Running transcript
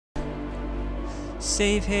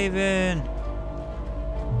Safe haven.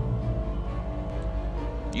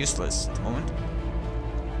 Useless at the moment.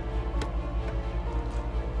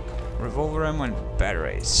 Revolver ammo and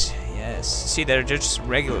batteries. Yes. See, they're just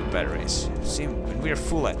regular batteries. See, when we were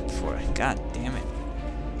full at before. God damn it.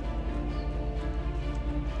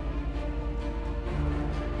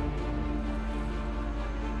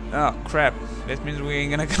 Oh crap. That means we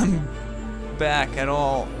ain't gonna come back at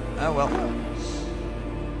all. Oh well.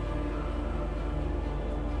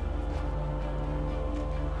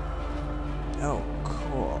 Oh,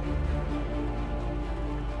 cool.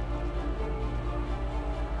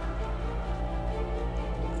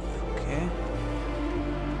 Okay.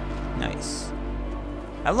 Nice.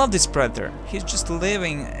 I love this Predator. He's just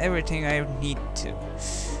living everything I need to.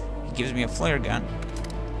 He gives me a flare gun.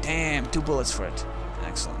 Damn, 2 bullets for it.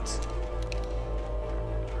 Excellent.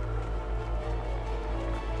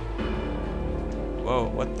 Whoa,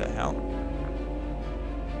 what the hell?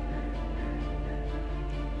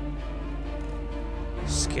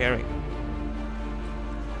 Scary.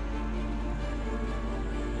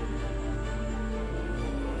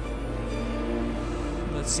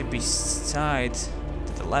 Let's see beside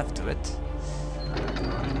to the left of it.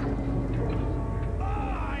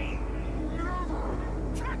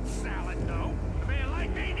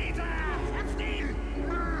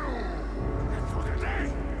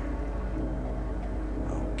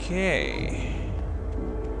 Okay.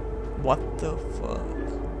 What the fuck?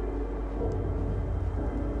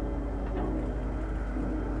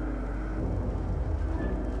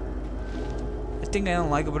 The thing I don't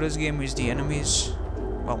like about this game is the enemies.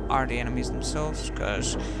 Well, are the enemies themselves,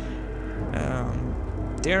 because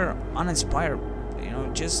they're uninspired. You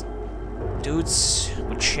know, just dudes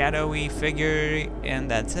with shadowy figure,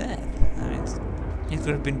 and that's it. I mean, it could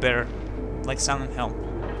have been better, like Silent Hill.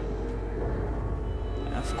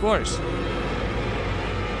 Of course.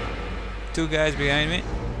 2 guys behind me.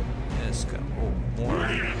 Let's go. Oh, more.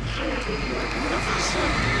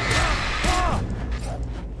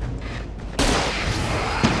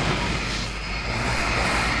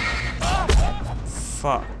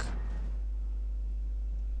 Fuck.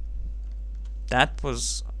 That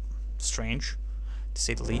was strange, to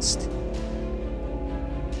say the least.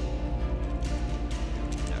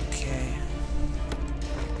 Okay.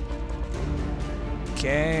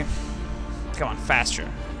 Okay. Come on, faster,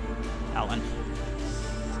 Alan.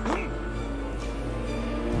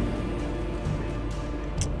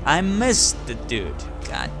 I missed the dude.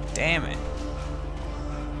 God damn it.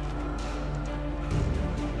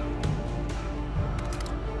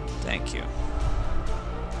 Thank you.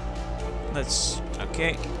 Let's...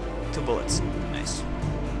 okay. 2 bullets. Nice.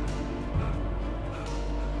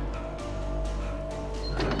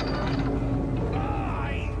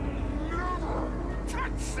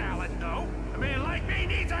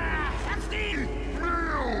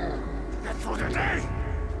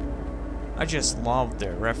 I just love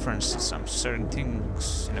their reference to some certain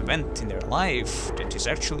things, an event in their life that is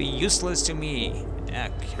actually useless to me.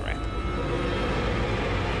 Accurate.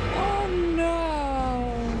 Oh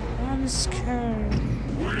no! I'm scared.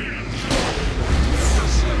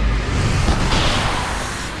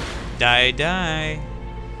 Die, die.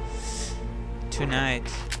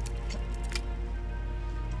 Tonight.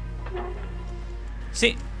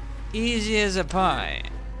 See? Easy as a pie.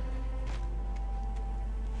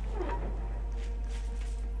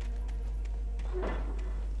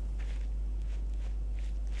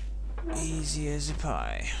 Easy as a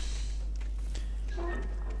pie.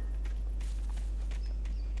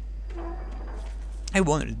 I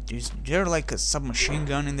wonder, is there like a submachine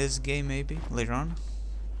gun in this game maybe later on?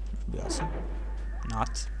 Would be awesome.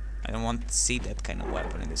 Not. I don't want to see that kind of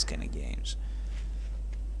weapon in this kind of games.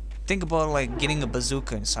 Think about like getting a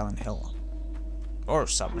bazooka in Silent Hill. Or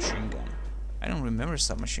submachine gun. I don't remember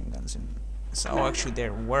submachine guns in... So actually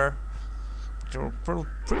there were. They were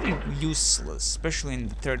pretty useless, especially in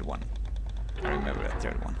the 3rd one. I remember that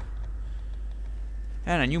 3rd one.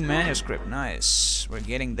 And a new manuscript, nice. We're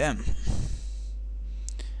getting them.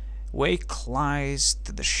 Wake lies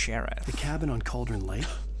to the sheriff. The cabin on Cauldron Lake?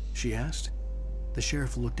 She asked. The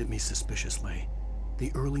sheriff looked at me suspiciously.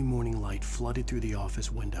 The early morning light flooded through the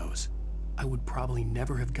office windows. I would probably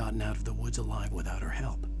never have gotten out of the woods alive without her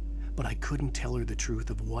help. But I couldn't tell her the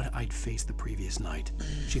truth of what I'd faced the previous night.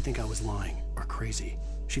 She'd think I was lying or crazy.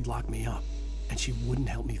 She'd lock me up, and she wouldn't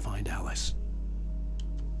help me find Alice.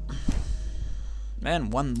 Man,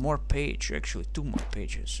 1 more page. Actually, 2 more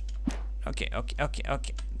pages. Okay.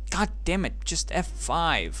 God damn it, just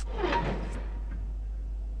F5.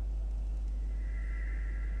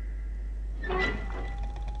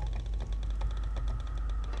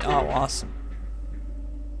 Oh, awesome.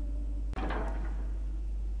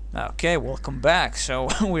 Okay, welcome back. So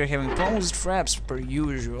we're having problems with traps per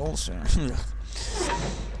usual. So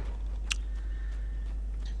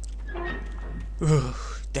ugh,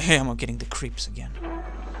 damn, I'm getting the creeps again.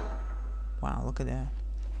 Wow, look at that.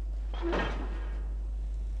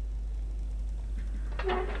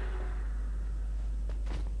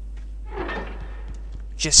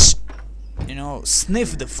 Just, you know,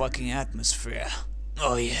 sniff the fucking atmosphere.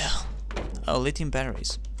 Oh yeah. Oh, lithium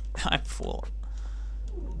batteries. I'm full.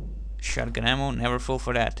 Shotgun ammo, never full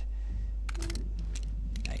for that.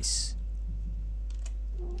 Nice.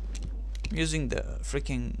 I'm using the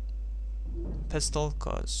freaking pistol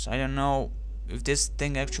cause I don't know if this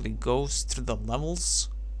thing actually goes through the levels.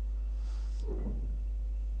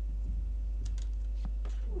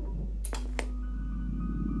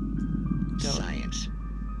 Science.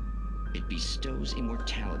 It bestows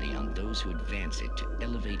immortality on those who advance it to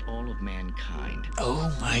elevate all of mankind.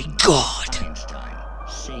 Oh my god! Einstein,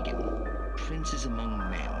 Sagan, princes among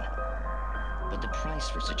men. But the price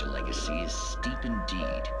for such a legacy is steep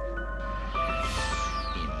indeed.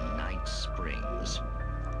 In Night Springs.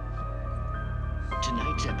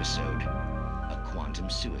 Tonight's episode, a quantum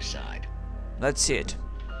suicide. Let's see it.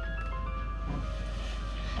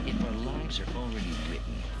 If our lives are already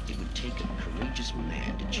written, it would take a courageous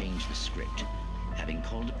man to change the script. Having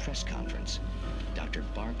called a press conference, Dr.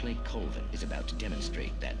 Barclay Colvin is about to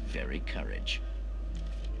demonstrate that very courage.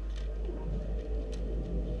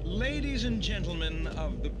 Ladies and gentlemen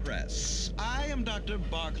of the press, I am Dr.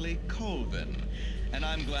 Barclay Colvin, and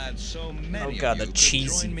I'm glad so many God, of you the could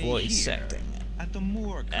cheesy join me voice here acting. at the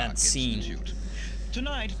Moorcock And scene. Institute.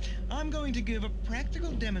 Tonight, I'm going to give a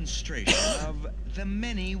practical demonstration of the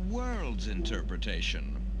many worlds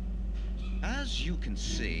interpretation. As you can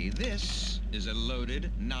see, this is a loaded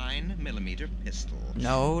 9mm pistol.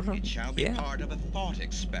 No, It shall be yeah, part of a thought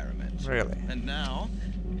experiment. really. And now,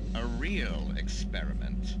 a real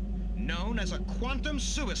experiment, known as a quantum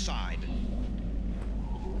suicide.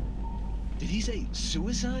 Did he say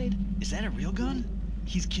suicide? Is that a real gun?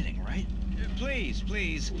 He's kidding, right? Please,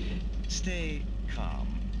 please, stay calm.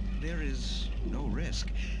 There is no risk.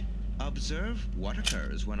 Observe what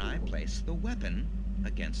occurs when I place the weapon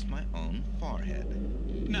against my own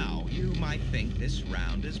forehead. Now, you might think this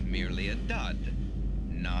round is merely a dud.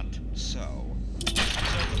 Not so.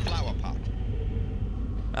 Observe the flower pot.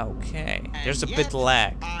 Okay, there's a And bit yet,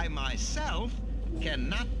 lag. I myself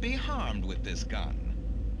cannot be harmed with this gun.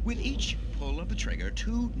 With each pull of the trigger,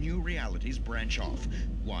 two new realities branch off.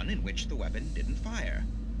 One in which the weapon didn't fire,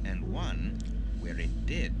 and one where it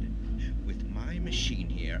did. With my machine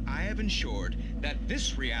here, I have ensured that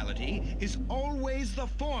this reality is always the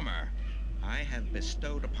former. I have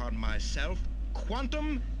bestowed upon myself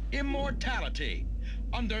quantum immortality.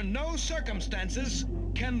 Under no circumstances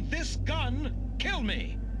can this gun kill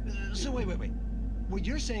me. So wait. What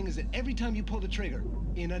you're saying is that every time you pull the trigger,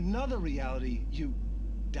 in another reality, you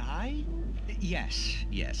die?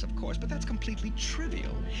 Yes, of course, but that's completely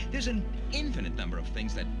trivial. There's an infinite number of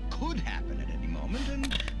things that could happen at any moment,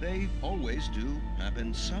 and they always do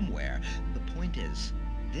happen somewhere. The point is,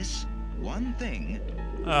 this one thing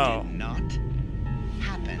Oh. did not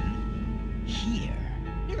happen here.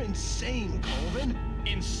 You're insane, Colvin.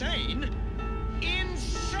 Insane?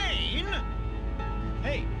 Insane?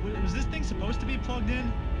 Hey, was this thing supposed to be plugged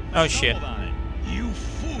in? Oh shit. Stumbled on it. You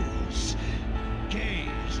fools!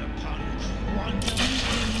 Gaze upon quantum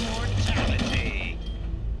immortality.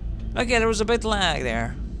 Okay, there was a bit lag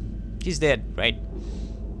there. He's dead, right?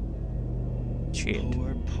 Shit.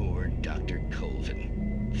 Poor Dr.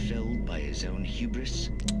 Colvin, felled by his own hubris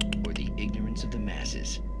or the ignorance of the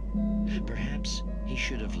masses. Perhaps he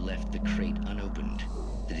should have left the crate unopened,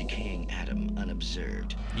 the decaying atom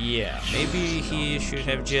unobserved. Yeah, maybe he should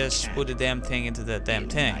have just put the damn thing into the damn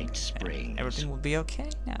thing. Night Springs. Everything would be okay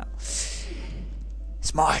now.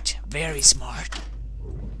 Smart, very smart.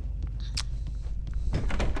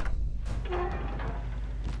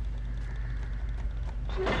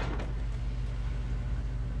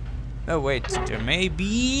 Oh wait, there may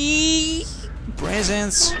be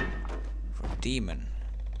presents for demon.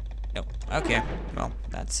 No, okay, well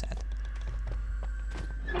that's sad.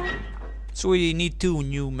 So we need 2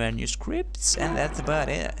 new manuscripts, and that's about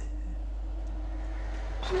it.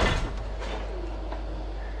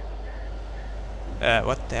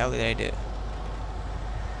 What the hell did I do?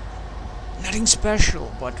 Nothing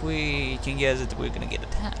special, but we can guess that we're gonna get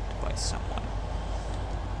attacked by someone.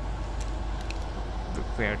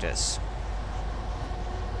 Prepare this.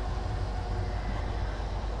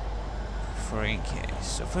 For in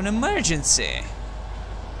case of an emergency.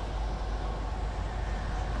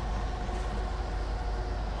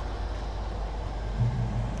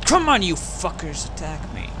 Come on, you fuckers,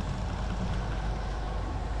 attack me.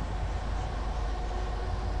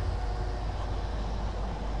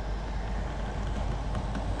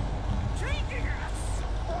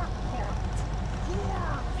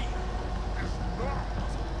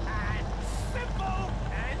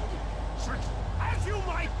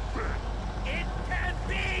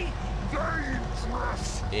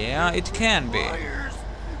 Yeah, it can be.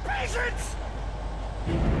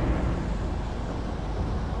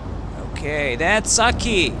 Okay, that's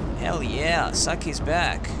Sucky. Hell yeah, Sucky's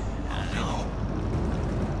back.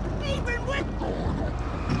 Even with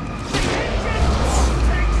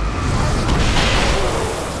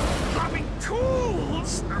dropping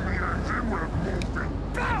tools,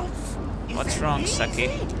 belts. What's wrong, Sucky?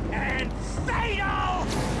 And fatal.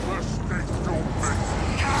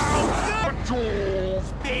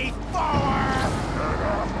 Before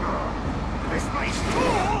this place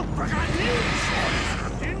cool forgot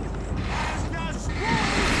Captain as the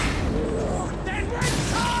scroll. Then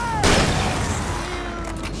return.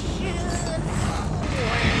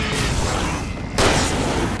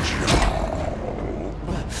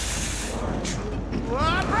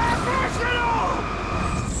 Professional.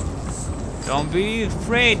 Don't be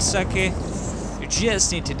afraid, Sucky. You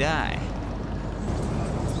just need to die.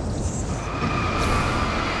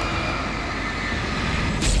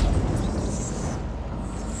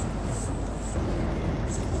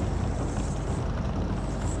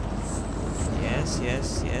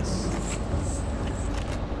 Yes, yes.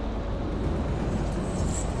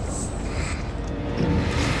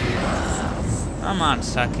 Come on,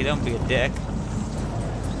 Sucky, don't be a dick.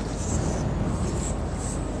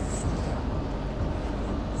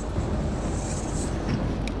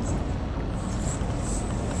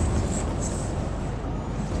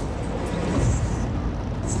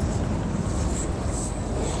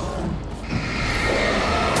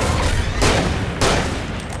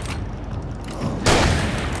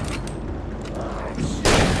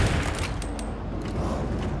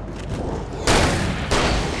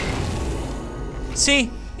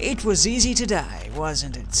 See, it was easy to die,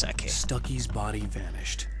 wasn't it, Sucky? Stucky's body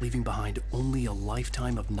vanished, leaving behind only a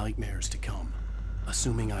lifetime of nightmares to come,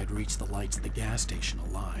 assuming I'd reached the lights at the gas station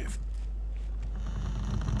alive.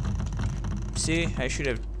 See, I should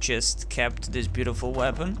have just kept this beautiful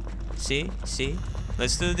weapon. See?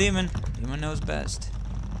 Let's do the demon. Demon knows best.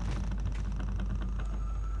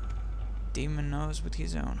 Demon knows with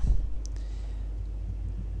his own.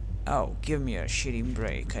 Oh, give me a shitty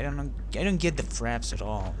break. I don't get the fraps at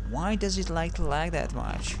all. Why does it like to lag that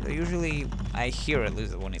much? Usually, I hear at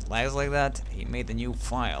least when it lags like that, he made a new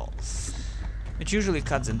file. It usually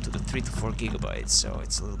cuts into the 3 to 4 gigabytes, so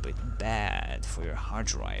it's a little bit bad for your hard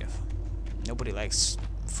drive. Nobody likes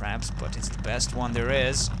fraps, but it's the best one there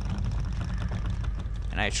is.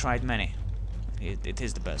 And I tried many. It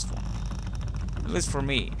is the best one. At least for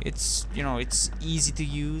me. It's, you know, it's easy to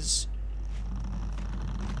use.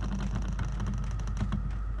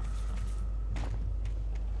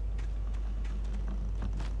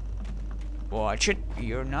 Watch it,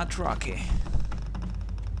 you're not Rocky.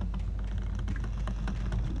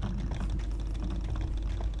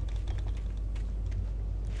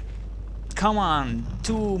 Come on,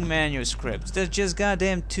 2 manuscripts. There's just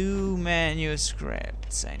goddamn 2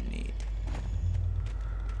 manuscripts I need.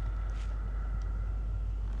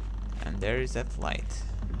 And there is that light.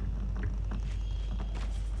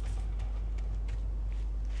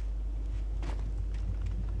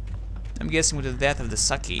 I'm guessing with the death of the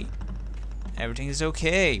Sucky, everything is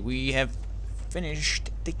okay. We have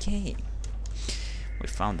finished the game. We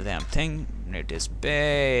found the damn thing near this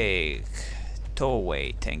big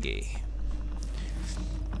tollway thingy.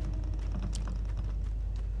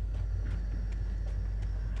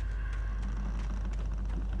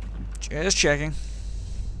 Just checking.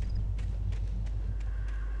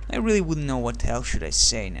 I really wouldn't know what the hell should I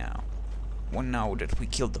say now. Well, now that we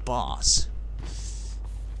killed the boss.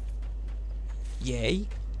 Yay.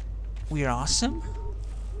 We're awesome?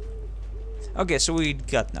 Okay, so we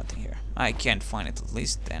got nothing here. I can't find it at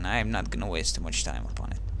least, and I'm not gonna waste too much time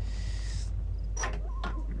upon it.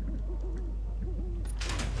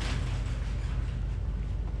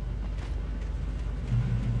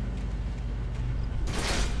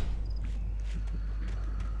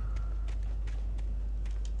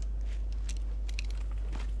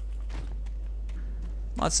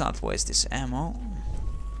 Let's not waste this ammo.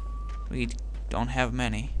 We don't have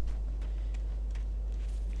many.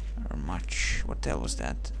 Or much. What the hell was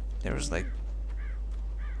that? There was like...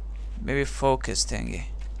 maybe a focus thingy.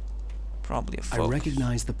 Probably a focus. I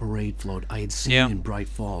recognized the parade float I had seen in Bright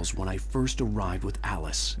Falls when I first arrived with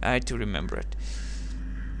Alice. I do remember it.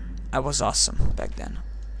 I was awesome back then.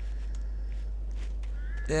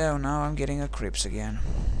 Yeah, now I'm getting a creeps again.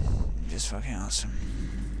 Just fucking awesome.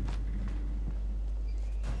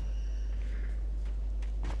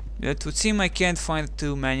 It would seem I can't find the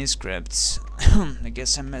 2 manuscripts. I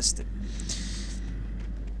guess I missed it.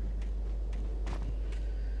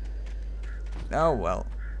 Oh well.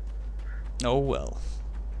 Oh well.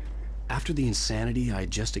 After the insanity I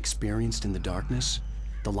had just experienced in the darkness,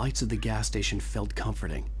 the lights of the gas station felt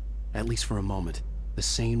comforting. At least for a moment, the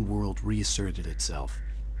sane world reasserted itself.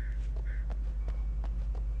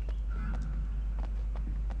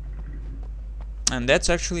 And that's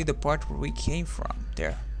actually the part where we came from.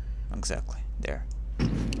 There. Exactly. There.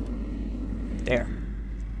 There.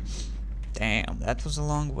 Damn, that was a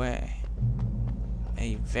long way.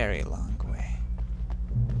 A very long way.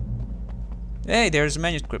 Hey, there's a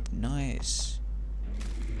manuscript. Nice.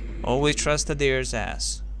 Always trust the deer's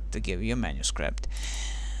ass to give you a manuscript.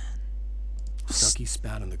 Sucky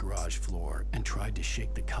spat on the garage floor and tried to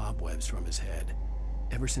shake the cobwebs from his head.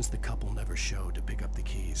 Ever since the couple never showed to pick up the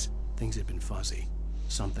keys, things had been fuzzy.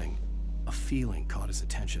 Something, a feeling, caught his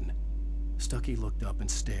attention. Stucky looked up and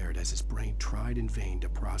stared as his brain tried in vain to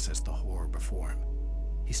process the horror before him.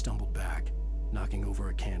 He stumbled back, knocking over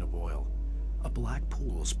a can of oil. A black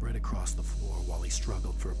pool spread across the floor while he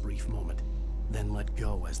struggled for a brief moment, then let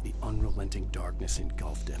go as the unrelenting darkness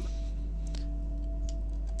engulfed him.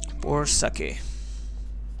 Poor Sucky.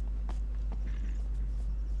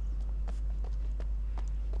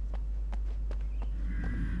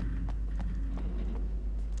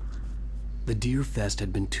 The Deer Fest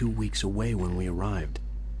had been 2 weeks away when we arrived.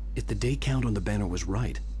 If the day count on the banner was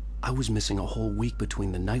right, I was missing a whole week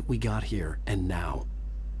between the night we got here and now.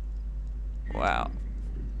 Wow.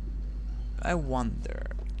 I wonder,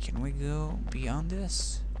 can we go beyond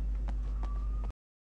this?